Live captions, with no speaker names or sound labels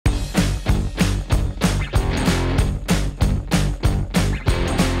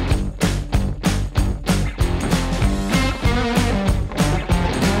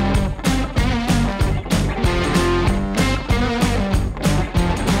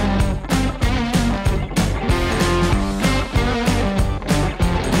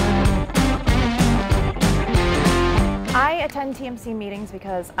attend TMC meetings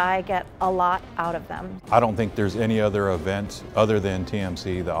because I get a lot out of them. I don't think there's any other event other than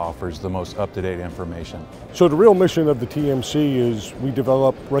TMC that offers the most up-to-date information. So the real mission of the TMC is we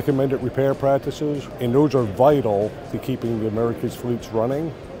develop recommended repair practices, and those are vital to keeping the America's fleets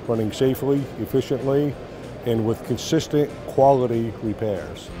running safely, efficiently, and with consistent quality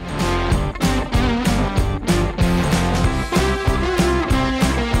repairs.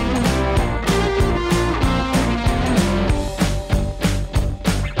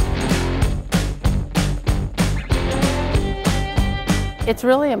 It's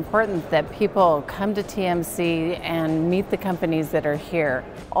really important that people come to TMC and meet the companies that are here.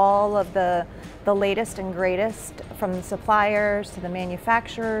 All of the latest and greatest, from the suppliers to the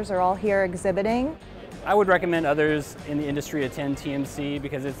manufacturers, are all here exhibiting. I would recommend others in the industry attend TMC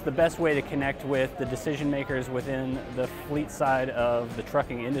because it's the best way to connect with the decision makers within the fleet side of the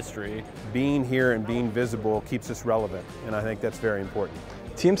trucking industry. Being here and being visible keeps us relevant, and I think that's very important.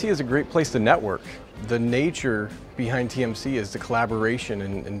 TMC is a great place to network. The nature behind TMC is the collaboration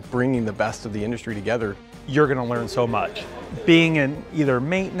and bringing the best of the industry together. You're going to learn so much. Being in either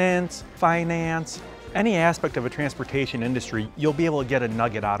maintenance, finance, any aspect of a transportation industry, you'll be able to get a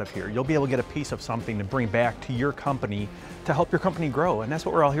nugget out of here. You'll be able to get a piece of something to bring back to your company to help your company grow. And that's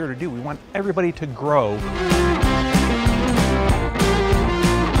what we're all here to do. We want everybody to grow.